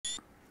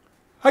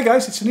Hi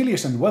guys, it's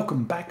Sonelias and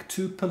welcome back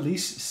to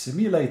Police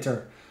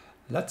Simulator.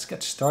 Let's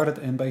get started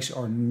and base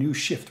our new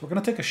shift. We're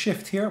going to take a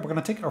shift here. We're going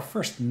to take our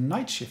first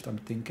night shift, I'm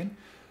thinking.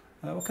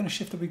 What kind of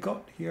shift have we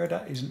got here?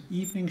 That is an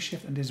evening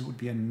shift and this would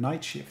be a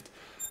night shift.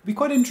 It'd be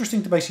quite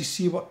interesting to basically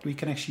see what we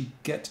can actually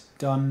get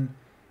done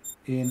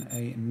in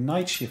a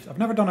night shift. I've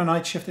never done a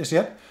night shift as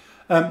yet.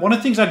 One of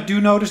the things I do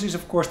notice is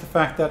of course the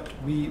fact that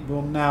we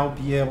will now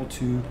be able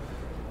to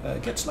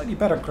get slightly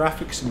better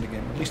graphics in the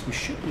game. At least we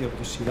should be able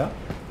to see that.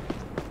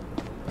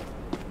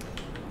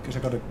 Because I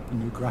got a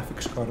new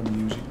graphics card I'm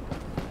using.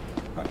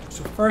 Right,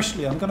 so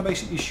firstly I'm going to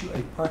basically issue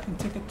a parking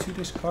ticket to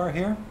this car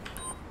here.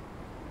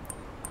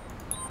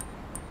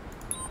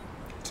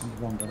 It's in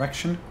the wrong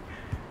direction.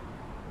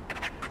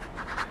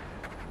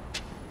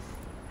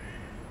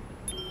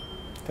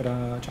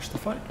 Ta-da,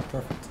 justified.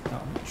 Perfect.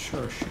 Now I'm not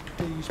sure, should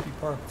these be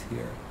parked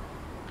here?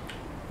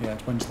 Yeah,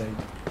 it's Wednesday.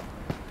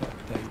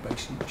 They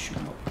basically should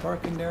not be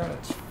parking there,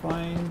 that's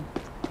fine.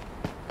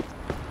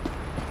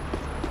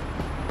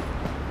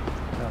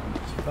 That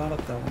one is valid,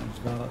 that one is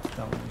valid,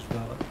 that one is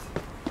valid.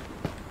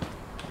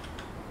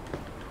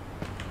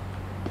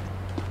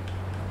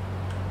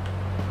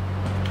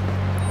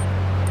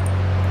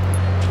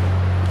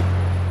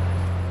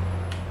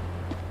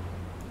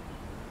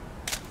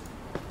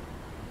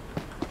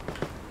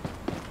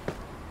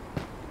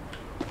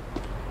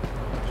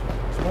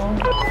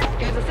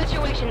 There's a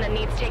situation that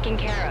needs taking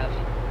care of.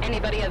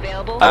 Anybody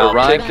available? I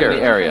arrived in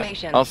the area.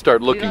 I'll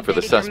start looking for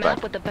the You've updated your suspect.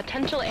 map with the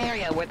potential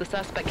area where the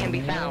suspect can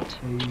be found.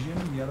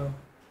 Asian, yellow.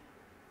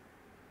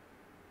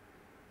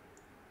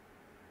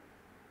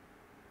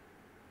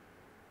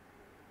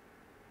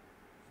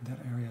 That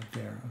area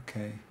there,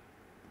 okay.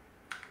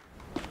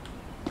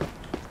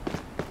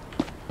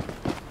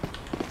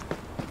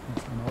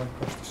 If I'm all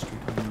across the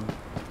street, I know.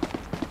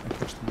 I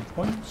pressed any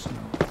points?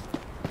 No.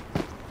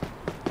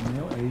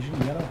 Male, Asian,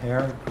 yellow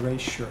hair, grey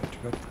shirt,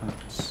 red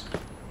pants.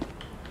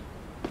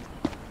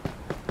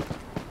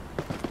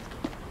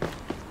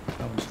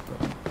 That was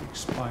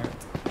expired.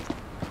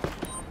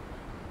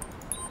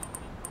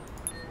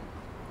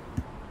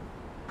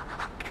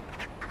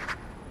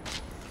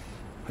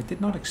 I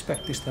did not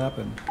expect this to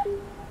happen.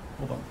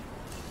 Hold on.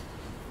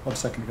 1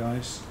 second,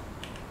 guys.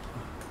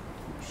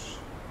 Oops.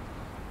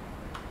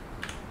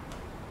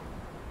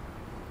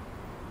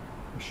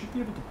 I should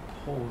be able to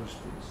pause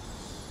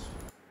this.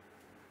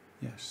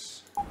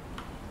 Yes.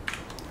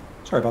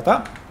 Sorry about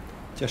that.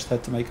 Just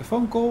had to make a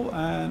phone call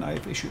and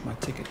I've issued my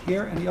ticket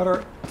here. Any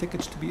other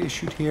tickets to be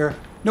issued here?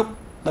 Nope.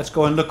 Let's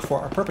go and look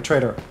for our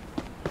perpetrator.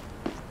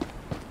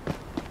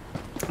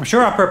 I'm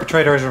sure our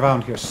perpetrator is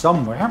around here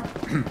somewhere.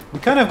 We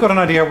kind of got an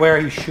idea where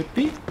he should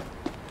be.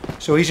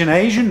 So he's an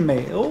Asian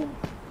male,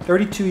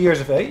 32 years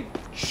of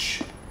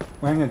age,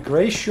 wearing a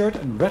grey shirt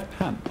and red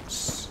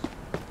pants.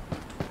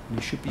 And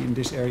he should be in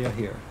this area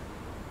here.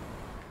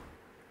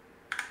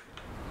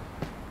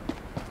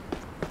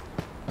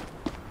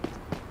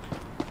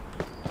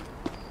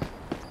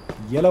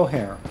 Yellow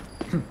hair.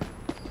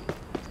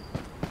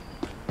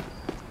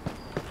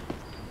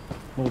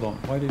 Hold on,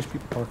 why are these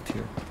people parked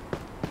here?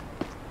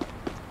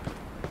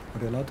 Are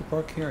they allowed to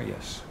park here?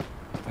 Yes,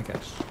 I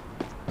guess.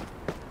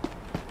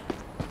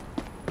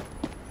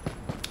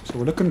 So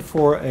we're looking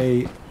for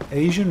a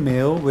Asian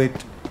male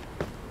with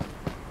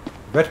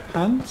red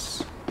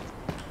pants.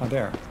 Oh,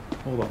 there.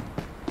 Hold on.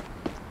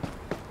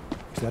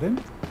 Is that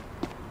him?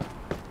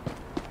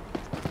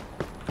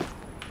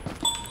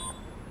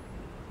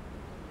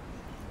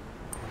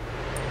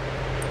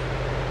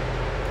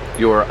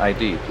 Your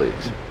ID,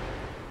 please.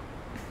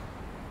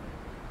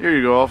 Here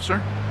you go,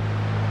 officer.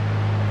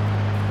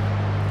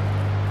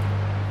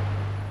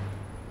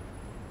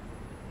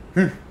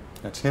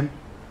 That's him.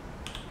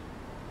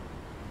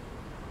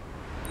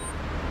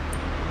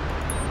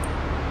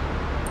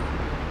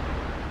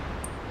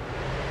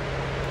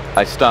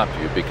 I stopped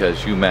you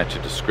because you match a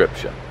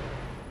description.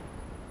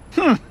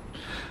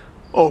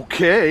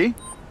 Okay.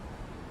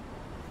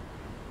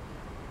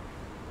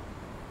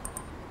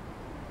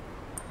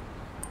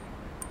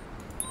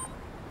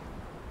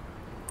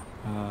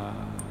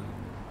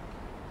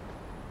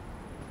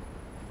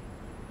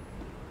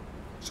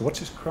 So what's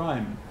his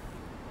crime?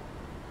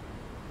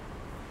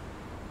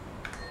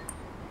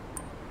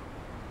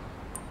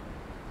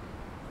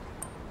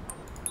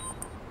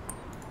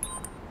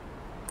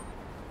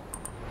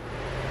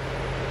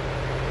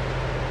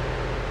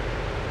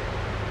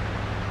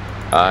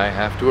 I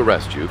have to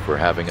arrest you for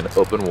having an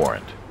open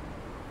warrant.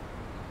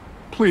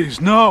 Please,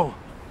 no.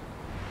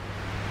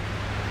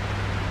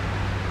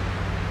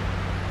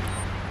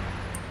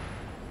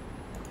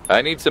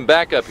 I need some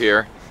backup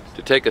here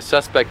to take a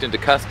suspect into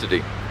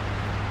custody.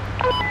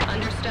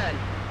 Understood.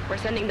 We're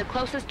sending the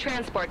closest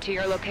transport to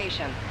your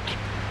location.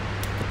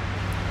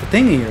 The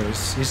thing here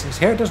is his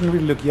hair doesn't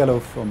really look yellow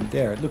from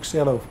there. It looks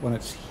yellow when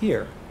it's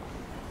here.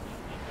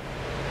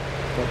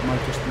 That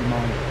might just be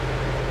my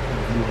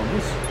view on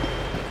this.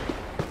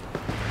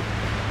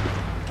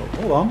 Oh,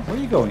 hold on, where are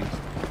you going?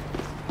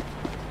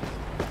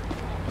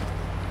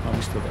 Oh,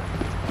 he's still there.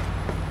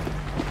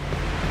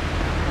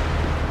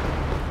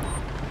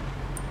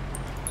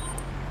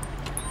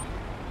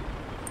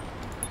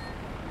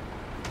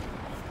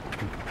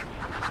 Oh,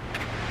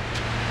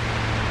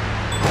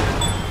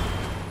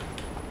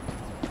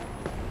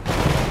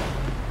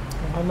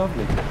 how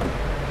lovely.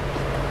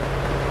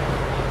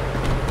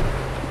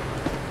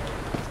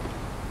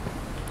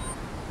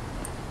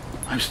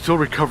 I'm still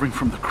recovering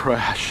from the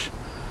crash.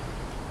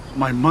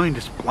 My mind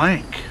is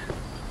blank.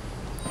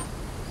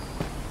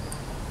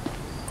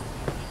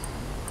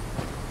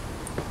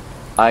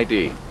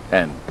 ID,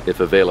 and, if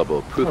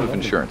available, proof Oh, of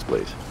lovely. insurance,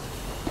 please.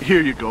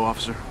 Here you go,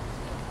 officer.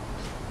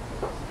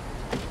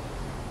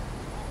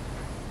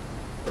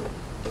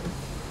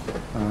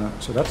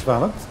 So that's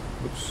valid.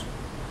 Oops.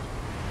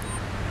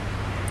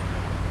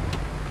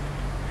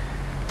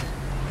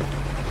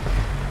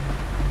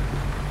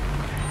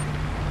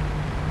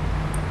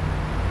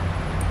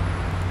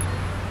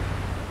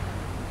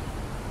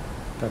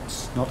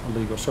 That's not a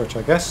legal search,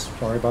 I guess.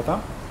 Sorry about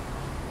that.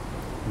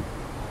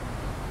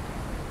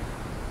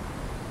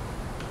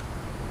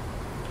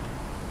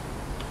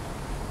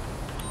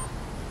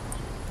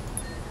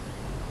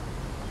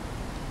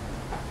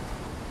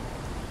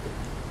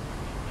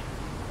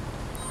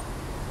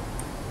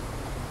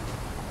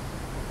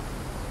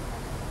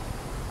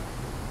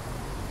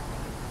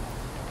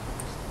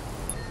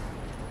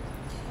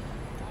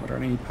 Are there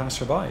any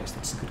passerbys?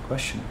 That's a good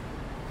question.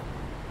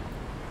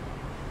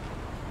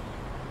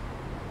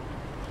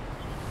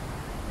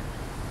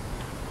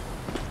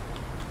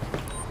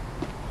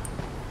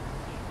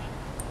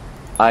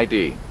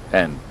 ID,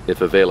 and,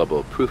 if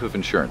available, proof of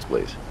insurance,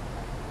 please.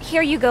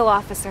 Here you go,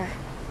 officer.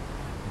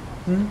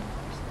 Hmm?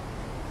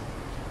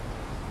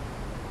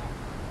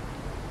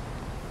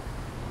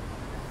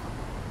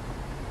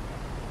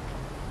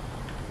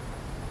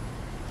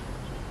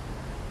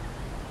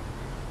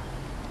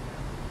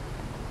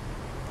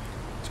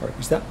 Sorry,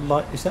 is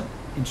that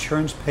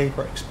insurance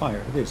paper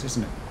expired? It is,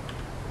 isn't it?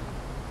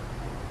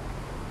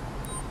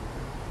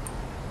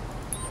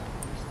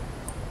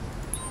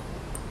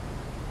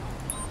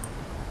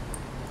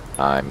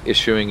 I'm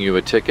issuing you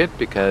a ticket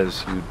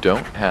because you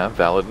don't have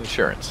valid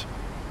insurance.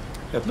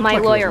 Yeah, it looked My like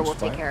it was lawyer will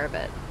expired. take care of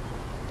it.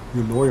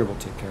 Your lawyer will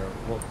take care of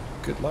it. Well,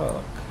 good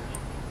luck.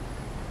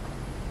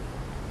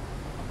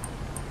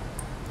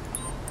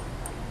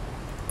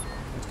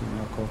 Let's do an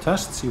alcohol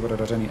test, see whether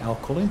there's any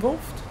alcohol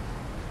involved.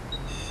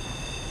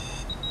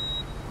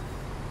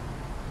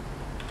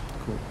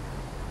 Cool.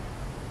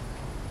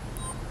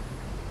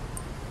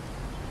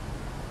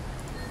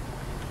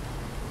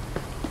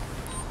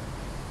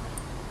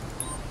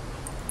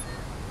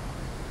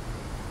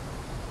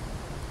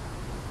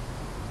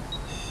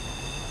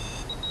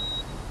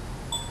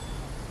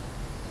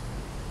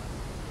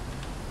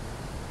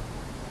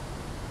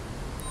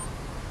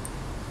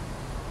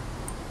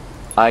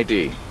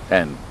 ID,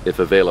 and, if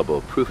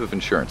available, proof of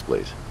insurance,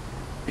 please.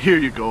 Here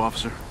you go,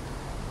 officer.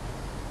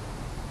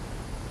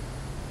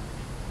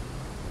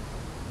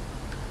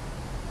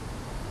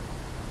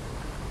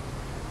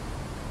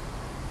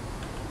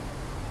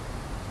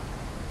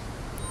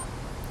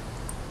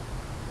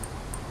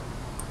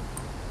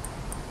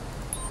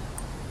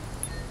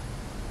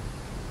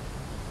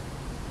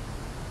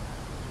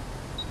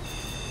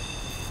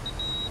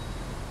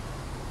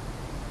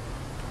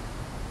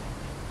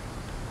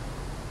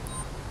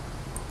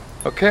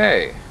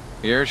 Okay,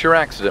 here's your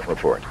accident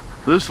report.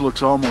 This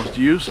looks almost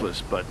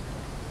useless, but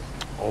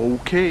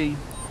okay.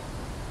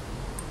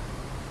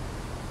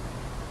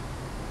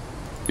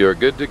 You're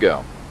good to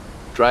go.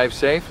 Drive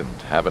safe and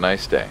have a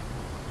nice day.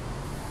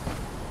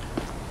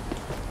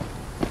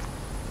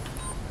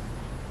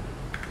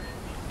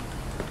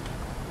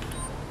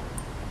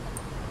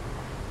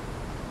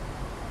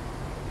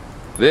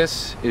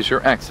 This is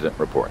your accident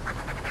report.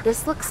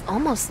 This looks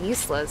almost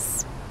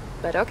useless,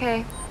 but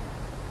okay.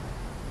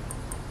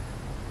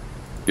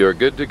 You're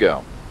good to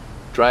go.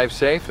 Drive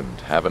safe and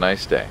have a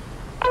nice day.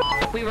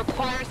 We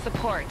require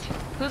support.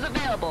 Who's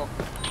available?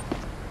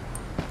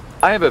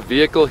 I have a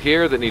vehicle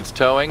here that needs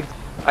towing.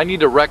 I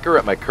need a wrecker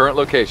at my current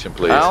location,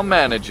 please. I'll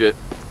manage it.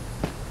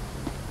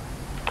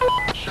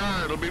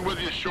 Sure, it'll be with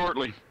you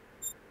shortly.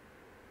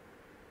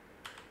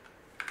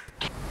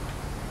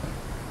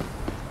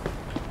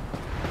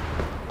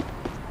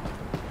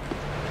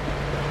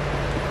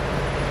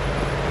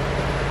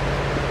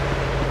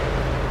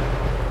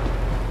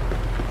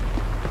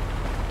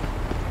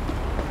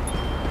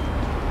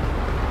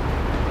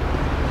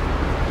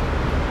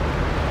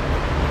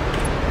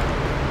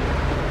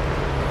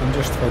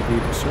 Unjustified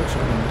vehicle search,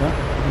 I mean that.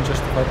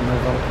 Unjustified no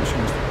valid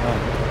insurance.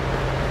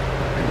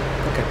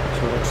 Okay,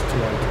 so that's 2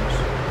 items.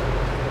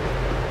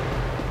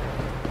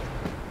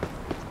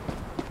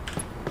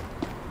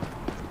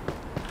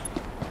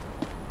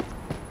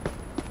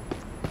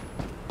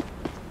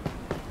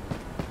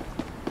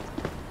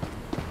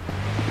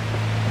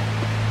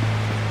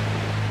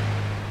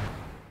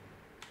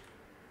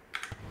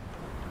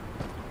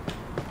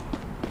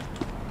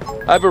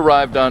 I've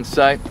arrived on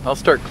site. I'll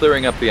start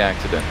clearing up the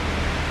accident.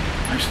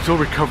 I'm still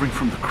recovering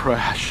from the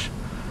crash.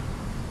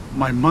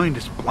 My mind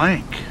is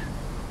blank.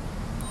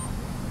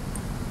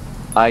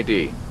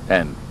 ID,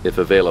 and, if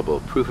available,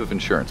 proof of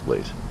insurance,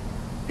 please.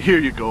 Here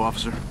you go,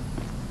 officer.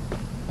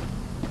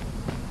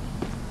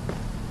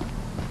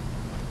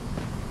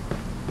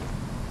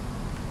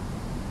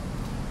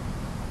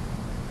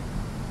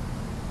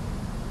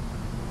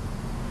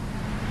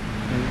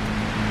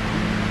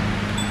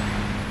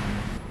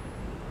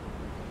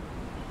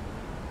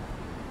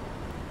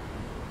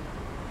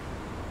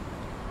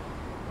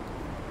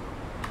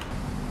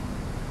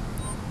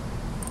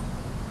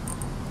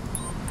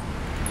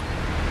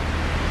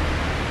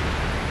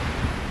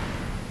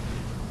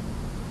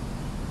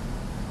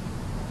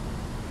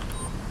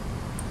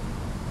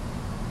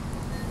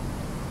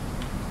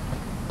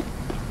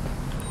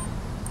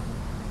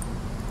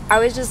 I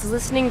was just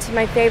listening to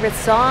my favorite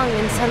song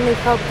and suddenly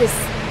felt this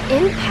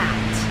impact.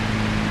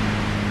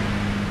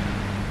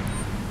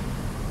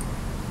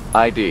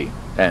 ID,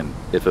 and,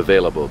 if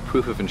available,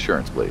 proof of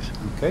insurance, please.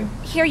 Okay.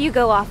 Here you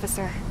go,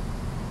 officer.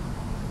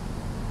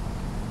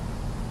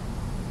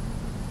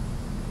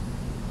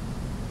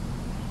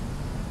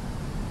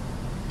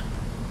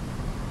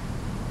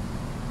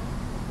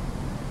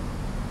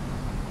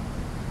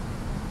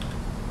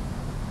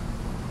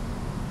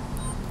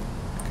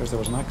 Because there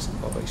was an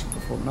accident, I'll basically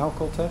perform an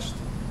alcohol test.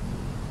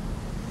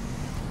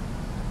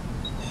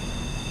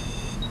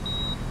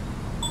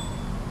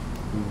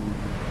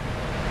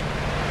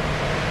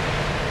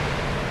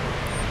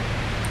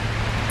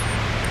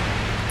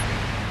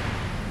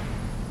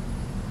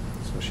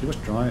 So she was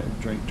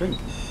drinking.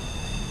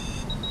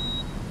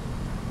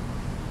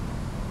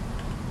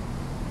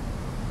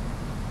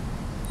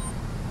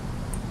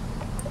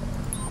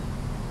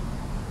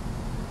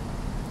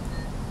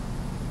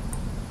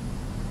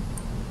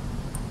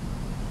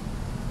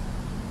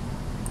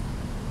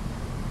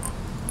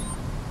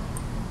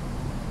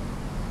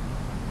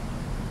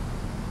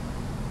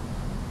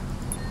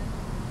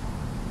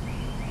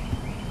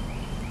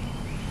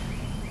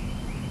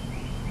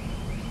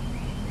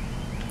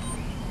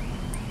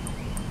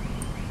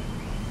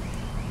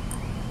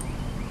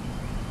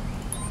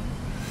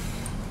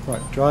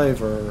 Right,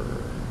 driver.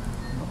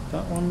 Not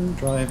that one.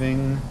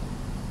 Driving.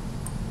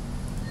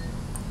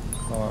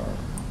 Car.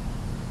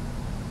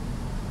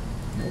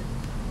 Nope.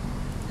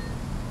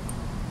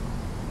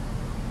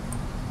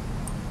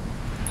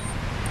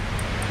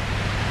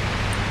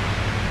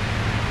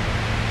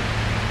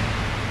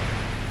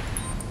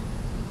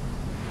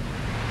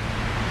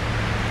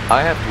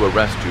 I have to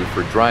arrest you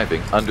for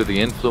driving under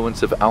the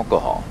influence of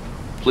alcohol.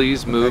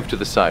 Please move to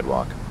the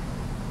sidewalk.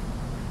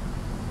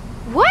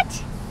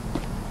 What?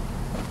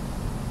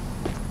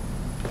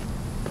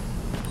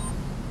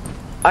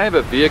 I have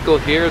a vehicle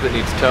here that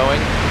needs towing.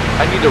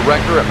 I need a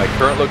wrecker at my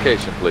current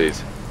location,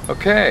 please.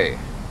 Okay,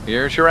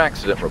 here's your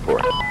accident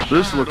report.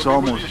 This looks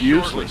almost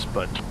useless,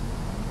 but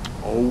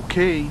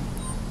okay.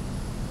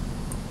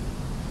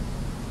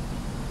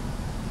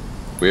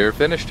 We're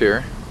finished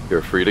here.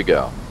 You're free to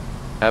go.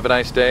 Have a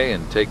nice day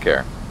and take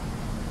care.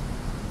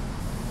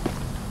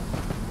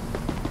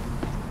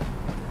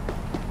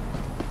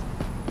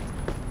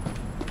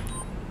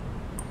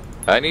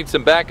 I need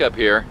some backup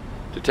here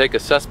to take a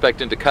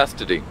suspect into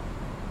custody.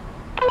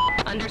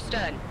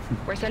 Understood.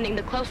 We're sending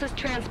the closest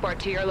transport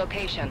to your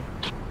location.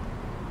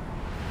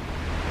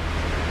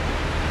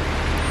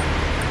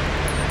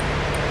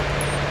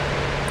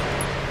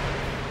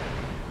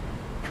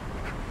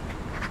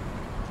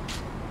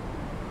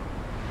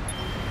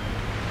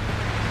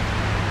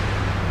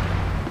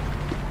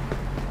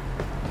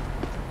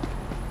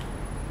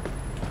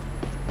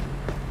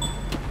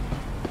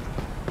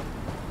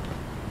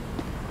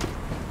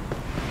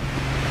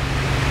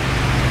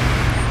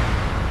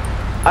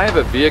 I have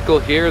a vehicle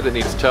here that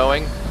needs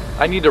towing.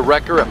 I need a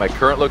wrecker at my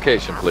current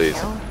location, please.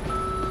 Sure,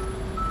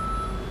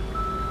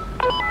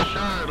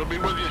 it'll be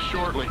with you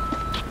shortly.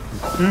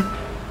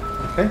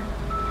 Okay.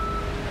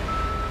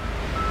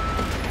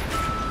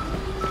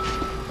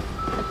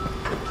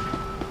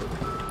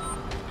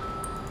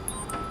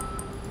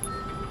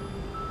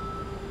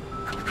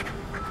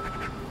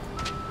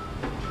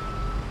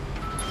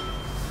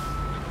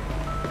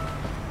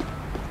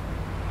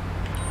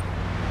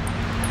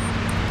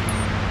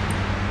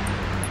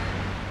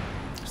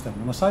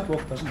 Standing on the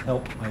sidewalk doesn't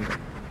help either.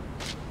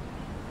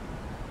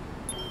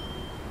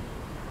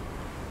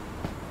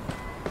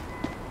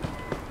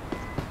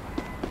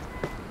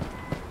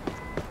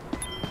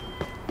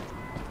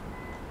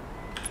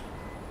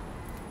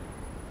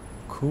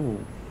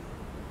 Cool.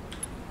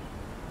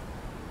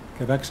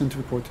 Give accident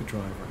report to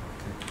driver.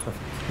 Okay,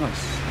 perfect.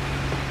 Nice.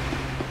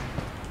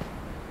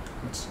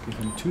 Let's give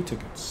him 2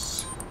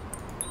 tickets.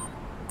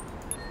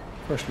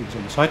 Firstly, he's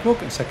on the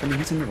sidewalk, and secondly,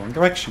 he's in the wrong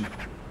direction.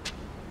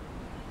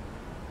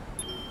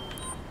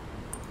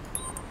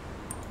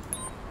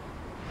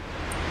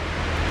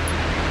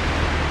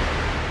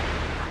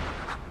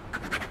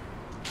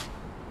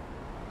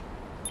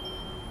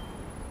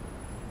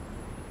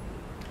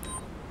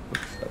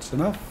 That's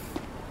enough.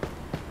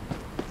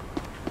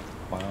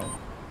 Wow.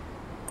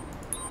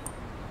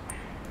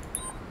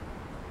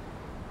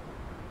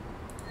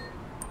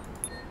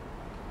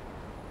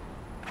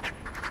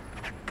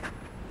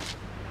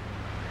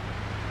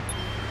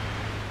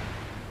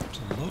 There's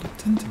a lot of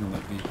tinting on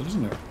that vehicle,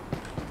 isn't there?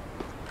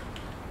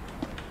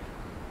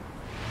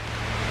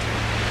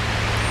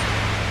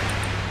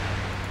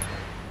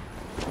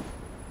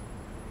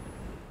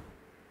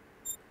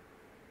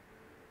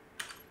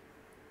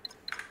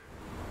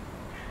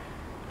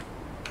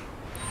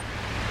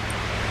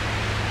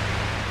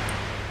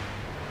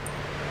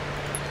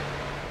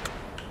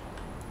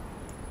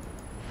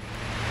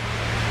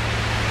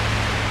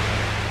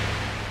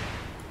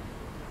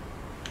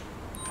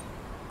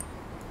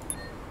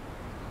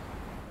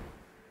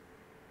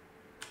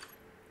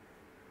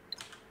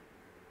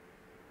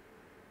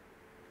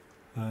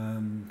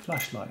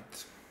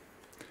 Flashlight.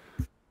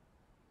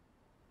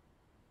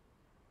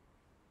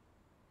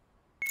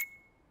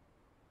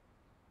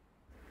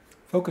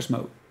 Focus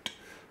mode.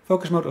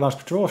 Focus mode allows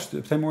patrols to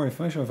obtain more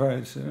information on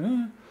various...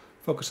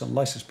 focus on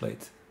license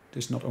plate.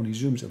 This not only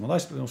zooms in the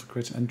license plate, but also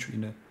creates an entry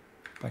in the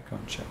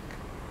background check.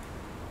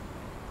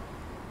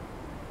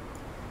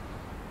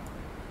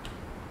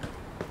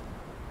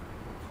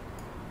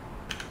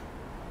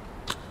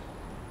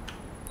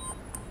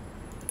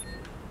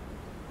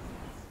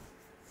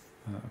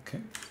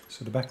 Okay,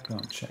 so the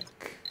background check.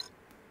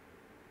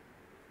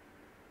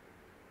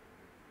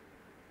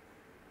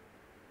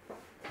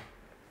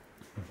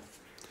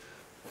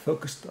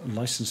 Focused on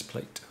license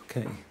plate.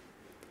 Okay.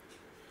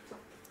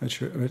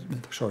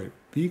 Sorry.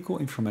 Vehicle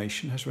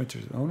information has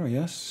registered owner.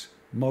 Yes.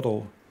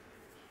 Model.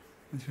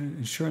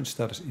 Insurance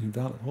status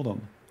invalid. Hold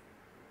on.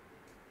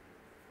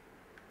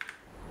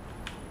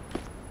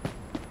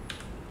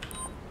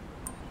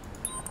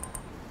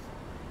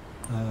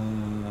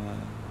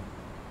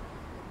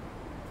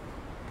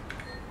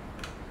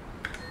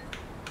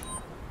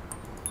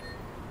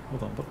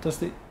 Hold on. What does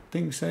the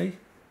thing say?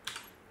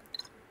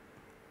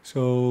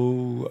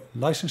 So,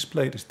 license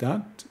plate is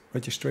that.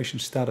 Registration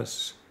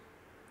status.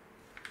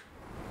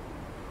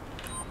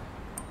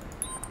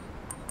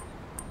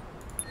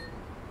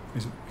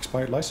 Is it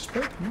expired license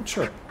plate? I'm not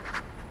sure.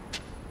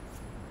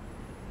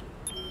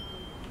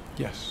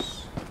 Yes.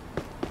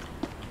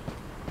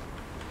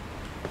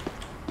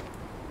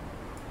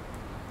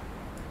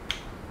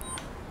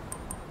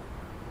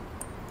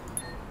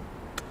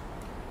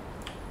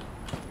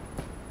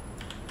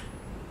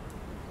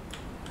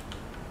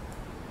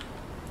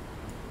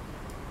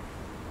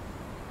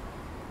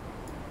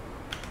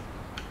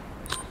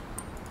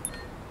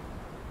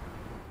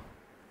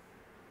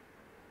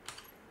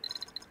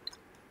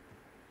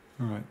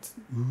 Alright.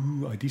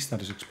 Ooh, ID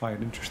status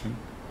expired. Interesting.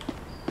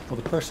 Well,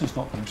 the person's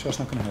not there, so that's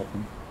not going to help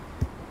them.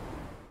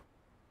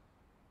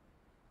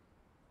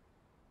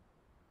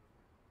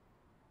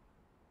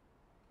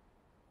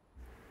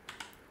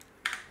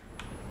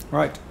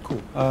 Right,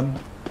 cool.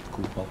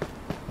 Cool, well,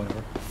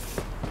 whatever.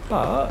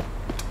 But...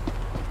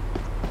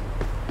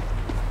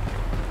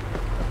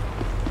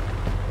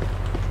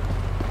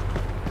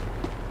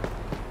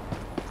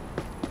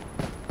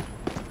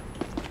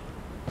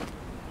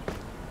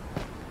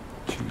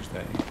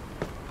 Tuesday.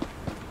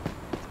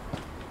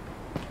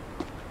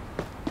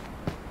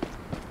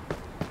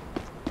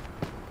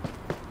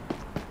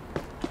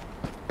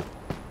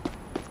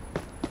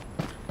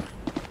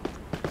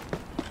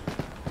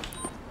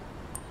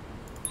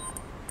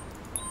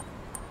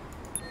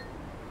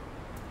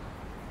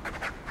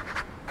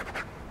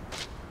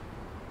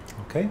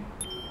 Okay.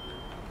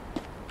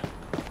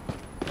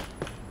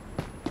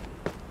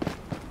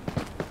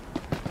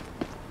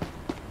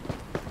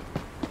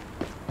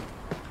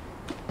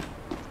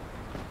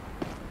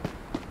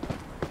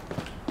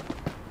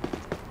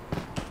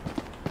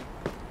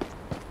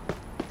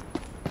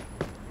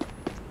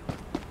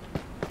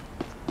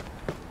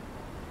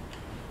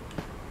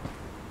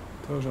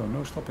 Tozo,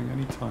 no stopping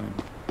any time.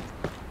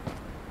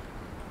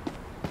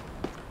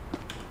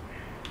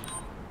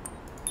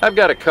 I've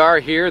got a car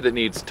here that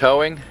needs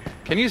towing.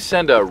 Can you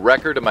send a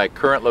wrecker to my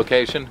current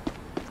location?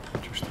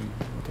 Interesting.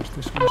 What does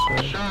this one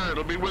say? Sure,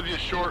 it'll be with you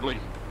shortly.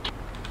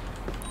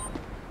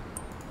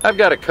 I've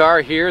got a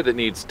car here that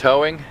needs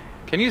towing.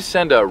 Can you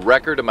send a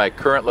wrecker to my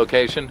current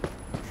location?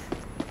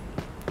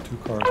 2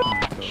 cars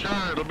need to tow.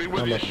 Sure, it'll be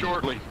with you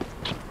shortly.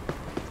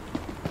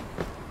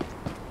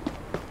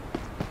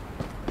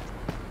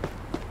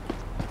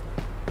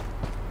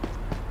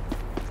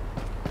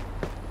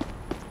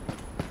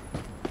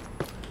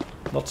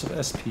 Lots of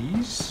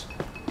SPs.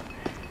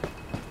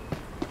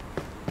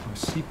 Our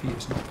CP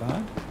is not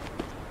bad.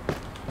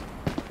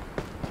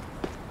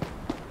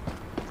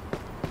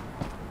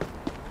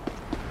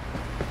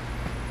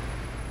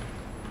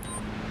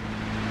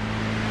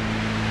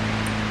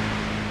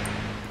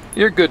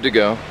 You're good to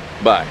go.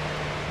 Bye.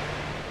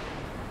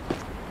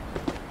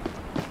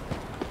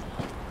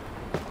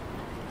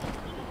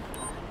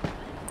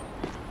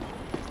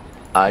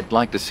 I'd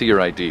like to see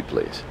your ID,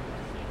 please.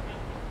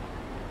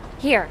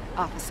 Here,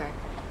 officer.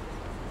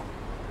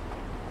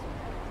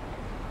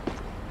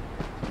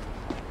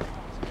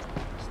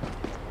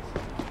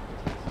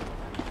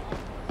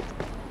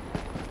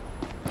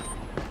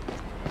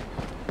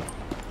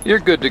 You're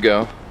good to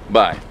go.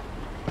 Bye.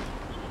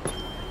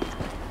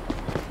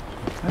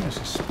 I kind of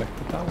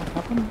suspected that would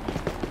happen.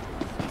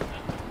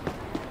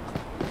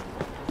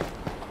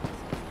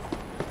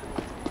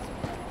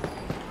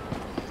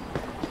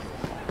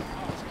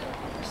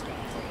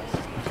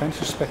 I kind of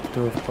suspected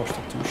there of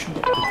prostitution,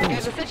 but the thing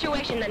There's is... a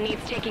situation that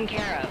needs taking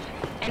care of.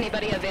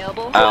 Anybody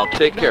available? I'll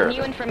take We've got care of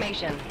new it.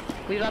 information.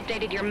 We've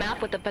updated your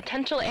map with the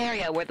potential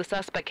area where the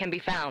suspect can be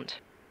found.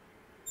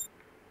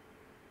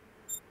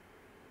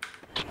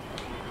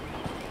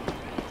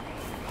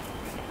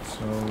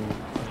 So,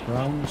 a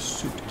brown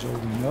suit is all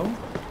we know.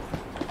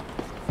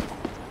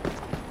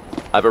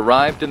 I've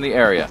arrived in the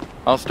area.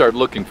 I'll start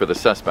looking for the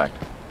suspect.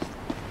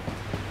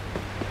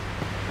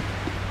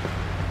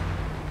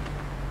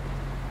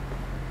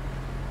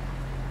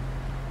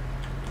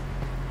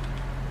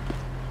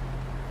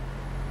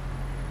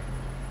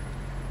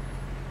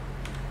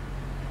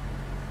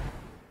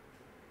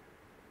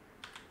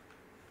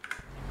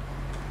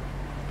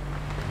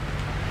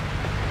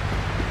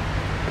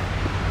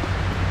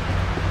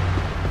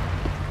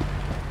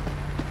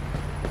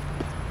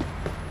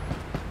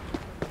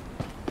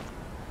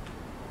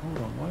 Hold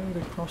on, why are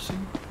they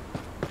crossing?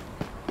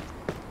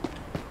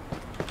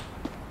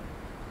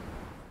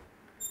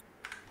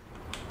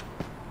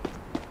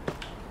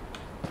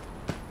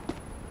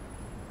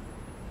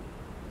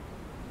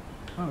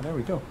 Oh, there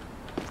we go.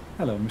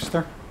 Hello,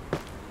 mister.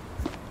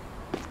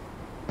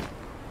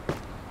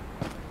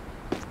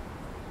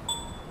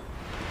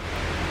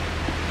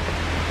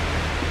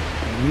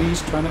 And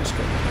he's trying to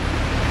escape.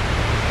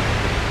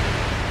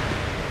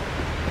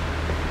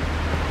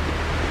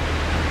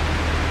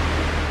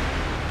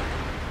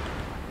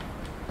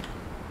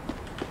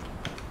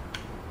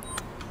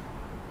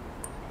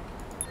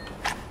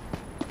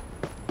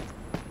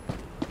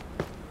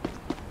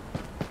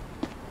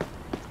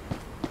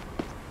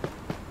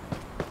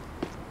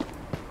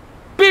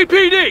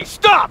 BPD,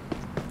 stop!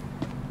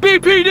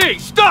 BPD,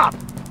 stop!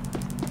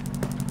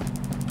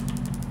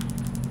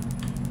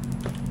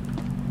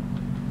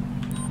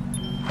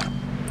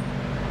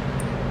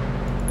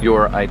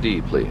 Your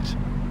ID, please.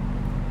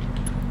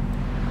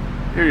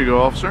 Here you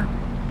go, officer.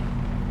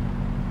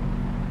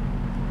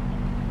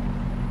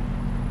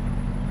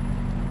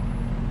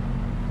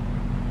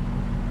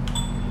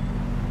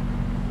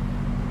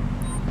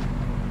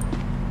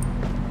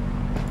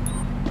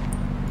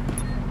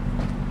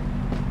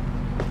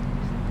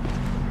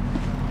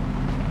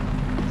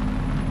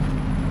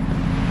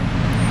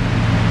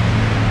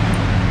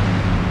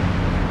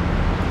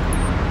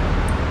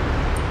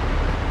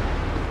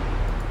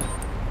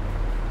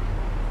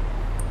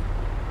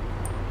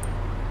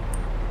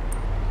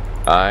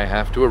 I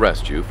have to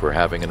arrest you for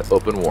having an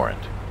open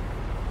warrant.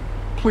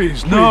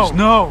 Please, no. Please,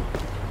 no.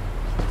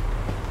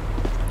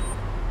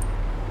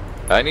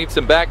 I need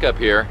some backup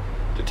here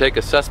to take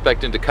a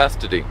suspect into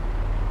custody.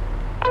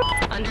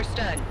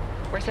 Understood.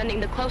 We're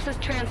sending the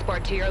closest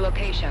transport to your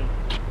location.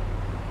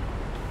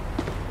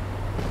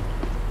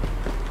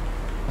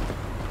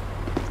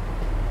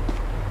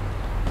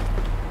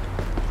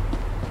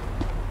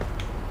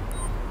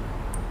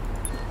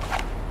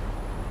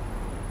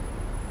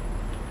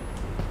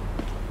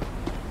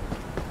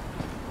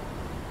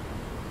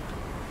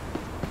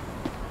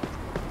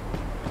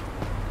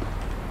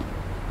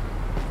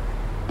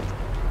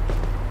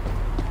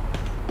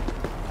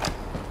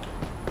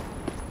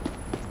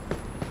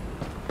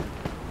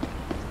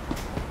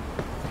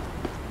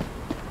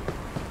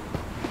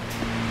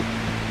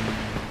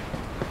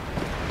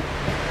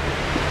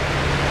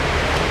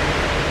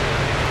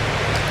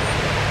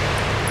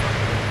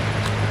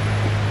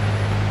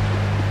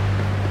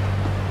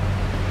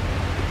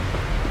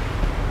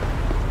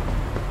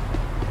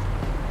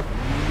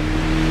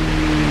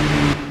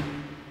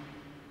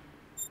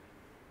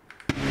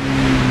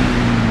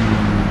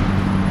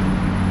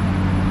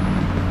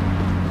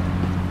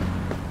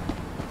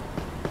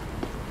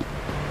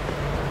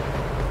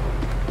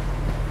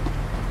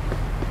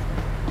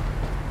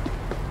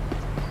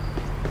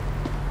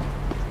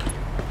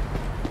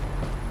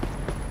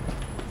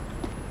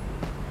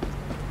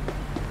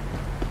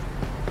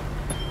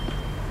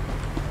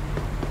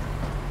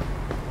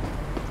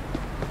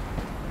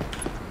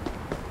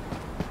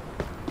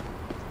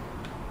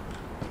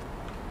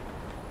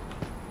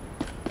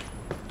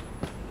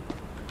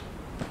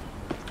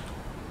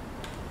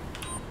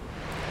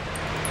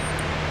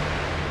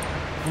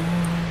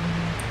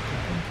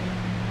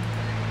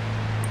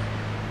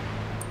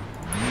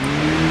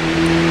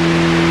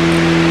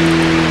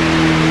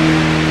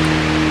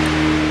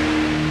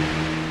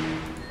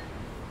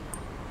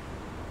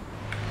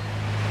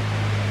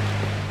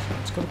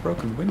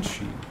 Broken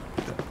windshield.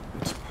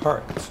 It's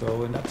parked,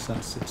 so in that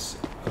sense it's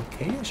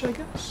okay-ish, I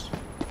guess.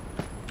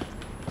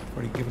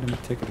 Already given him a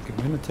ticket, I've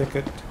given him a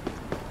ticket. Make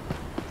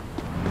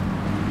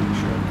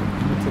sure I've given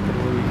him a ticket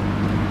already.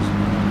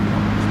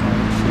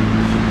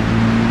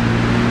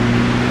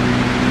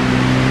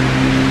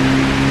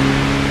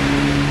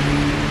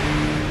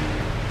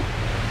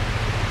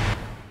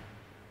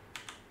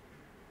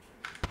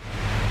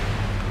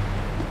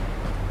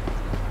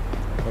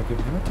 Have I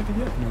given him a ticket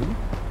yet? No.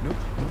 Nope,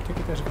 no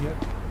ticket as of yet.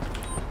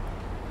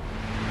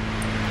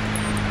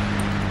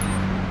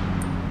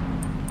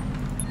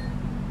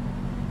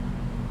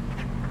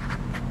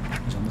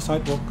 He's on the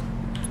sidewalk.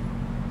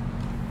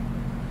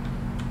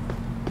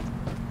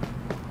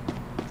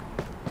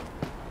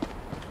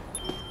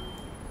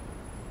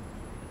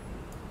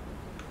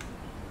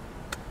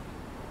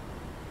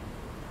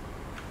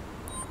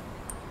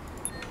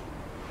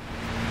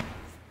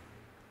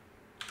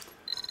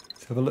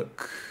 Let's have a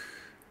look.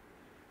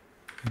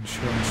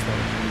 Insurance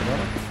status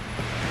developed.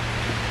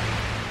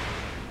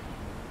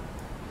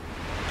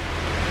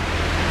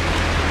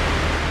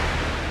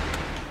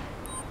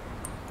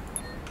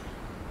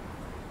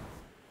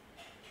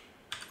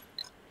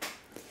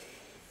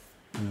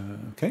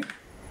 Okay,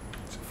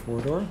 it's a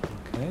four-door,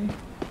 okay.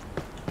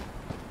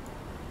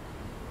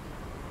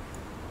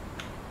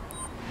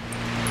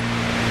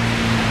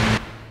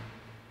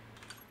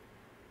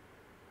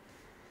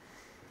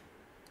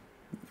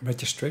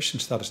 Registration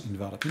status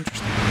invalid,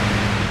 interesting.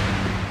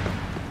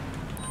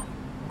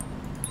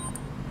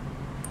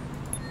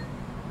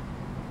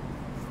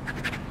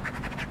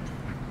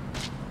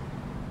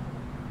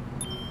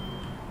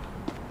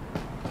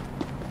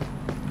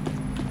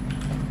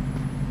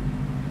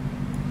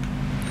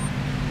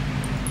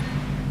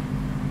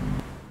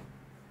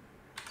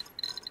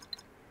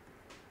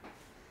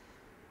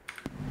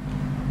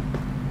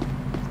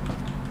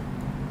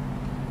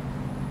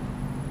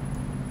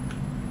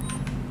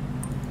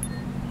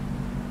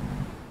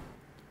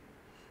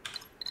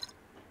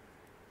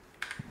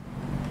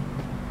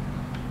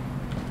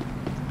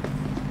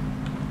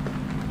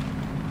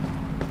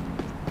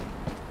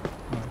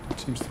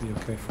 Seems to be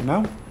okay for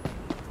now.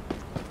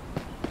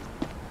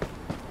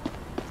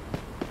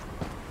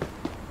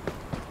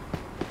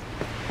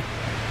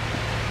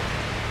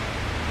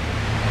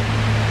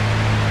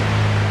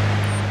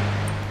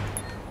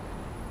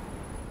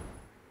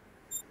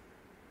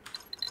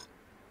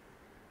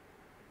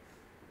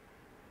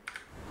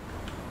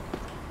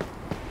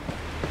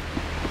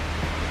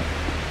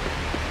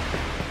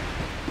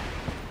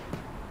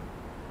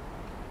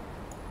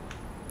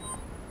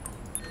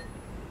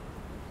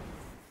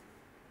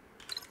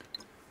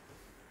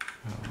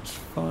 That's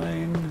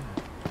fine. Let's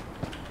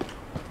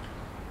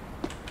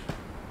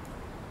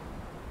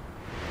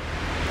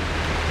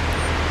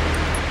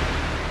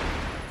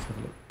have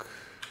a look.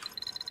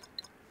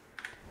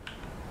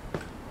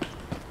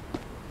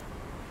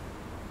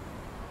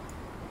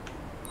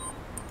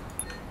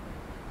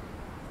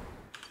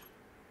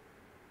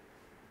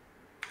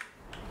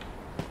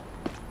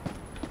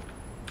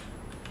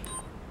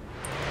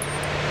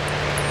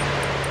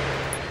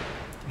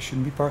 You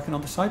shouldn't be parking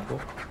on the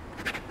sidewalk.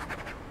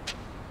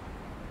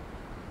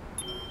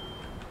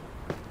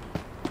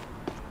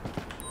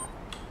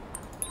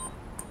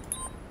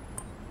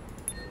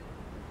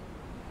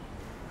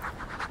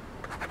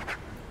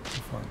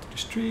 Far into the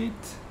street.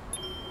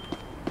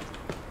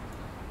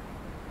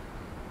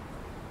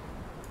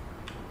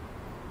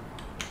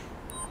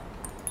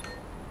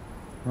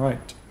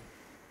 Right.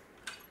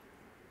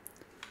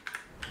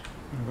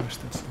 The rest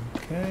is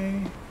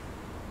okay.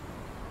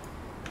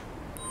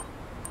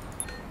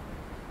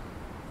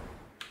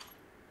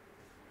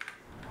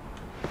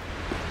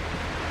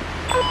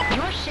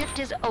 Your shift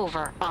is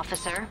over,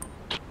 officer.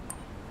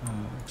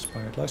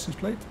 Expired license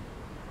plate.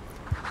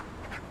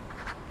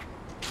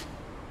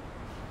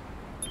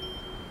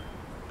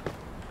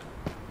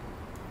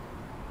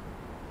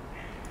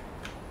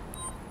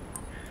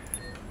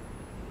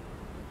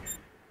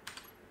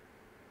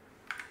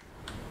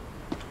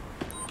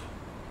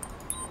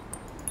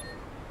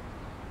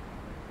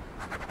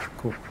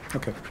 Cool.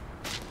 Okay.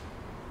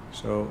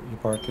 So you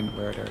park in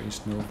where there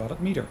is no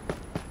valid meter.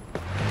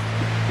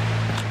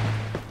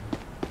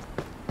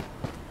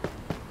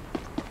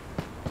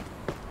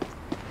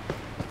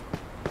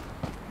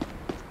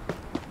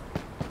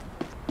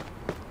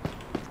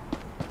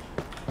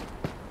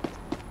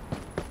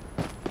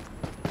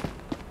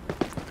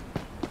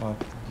 Wow,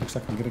 looks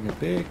like I'm getting a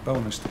big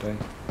bonus today.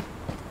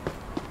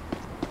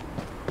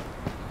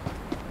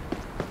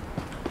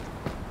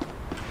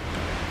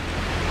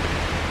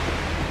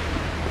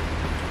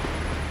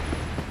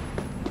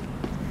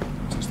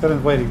 So instead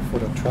of waiting for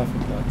the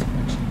traffic light, I can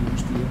actually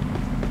use the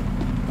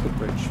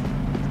footbridge.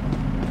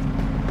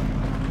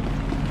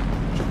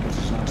 So this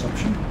is a nice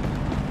option.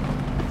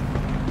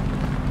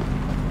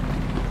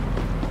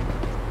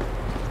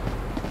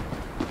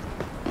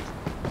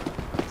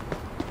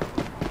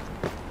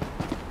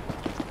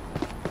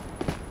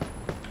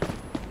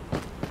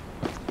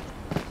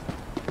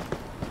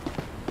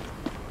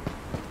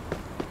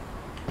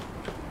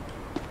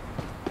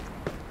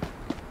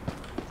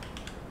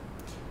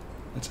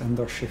 Let's end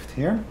our shift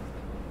here.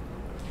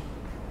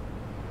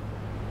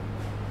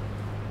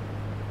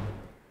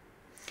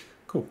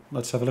 Cool.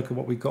 Let's have a look at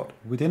what we got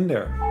within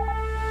there.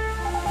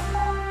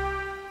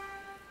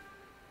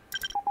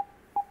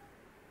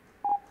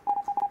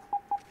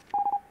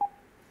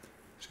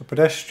 So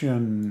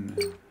pedestrian.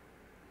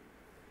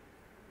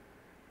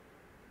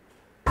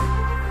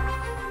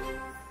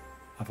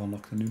 I've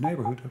unlocked a new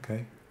neighborhood.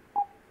 Okay.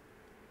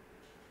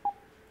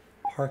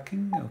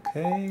 Parking.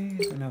 Okay.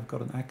 And I've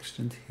got an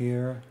accident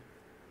here.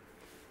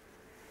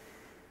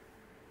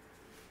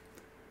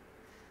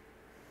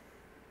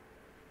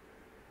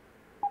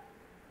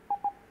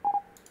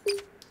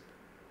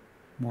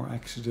 More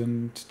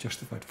accident,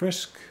 justified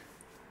frisk.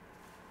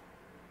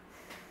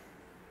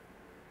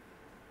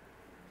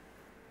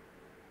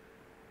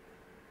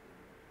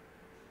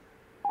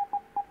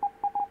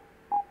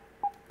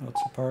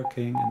 Lots of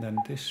parking, and then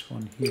this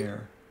one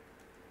here.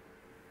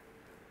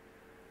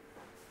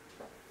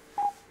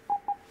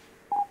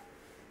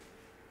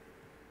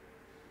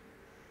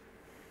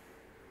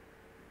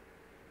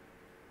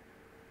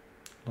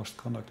 Lost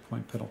conduct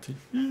point penalty.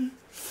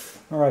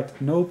 All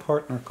right, no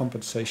partner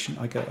compensation.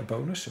 I get a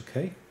bonus,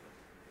 okay.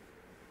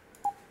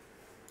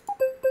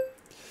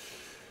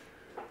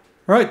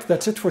 All right,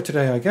 that's it for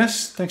today, I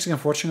guess. Thanks again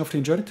for watching. Hopefully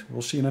you enjoyed it.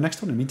 We'll see you in the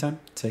next one. In the meantime,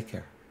 take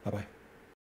care. Bye-bye.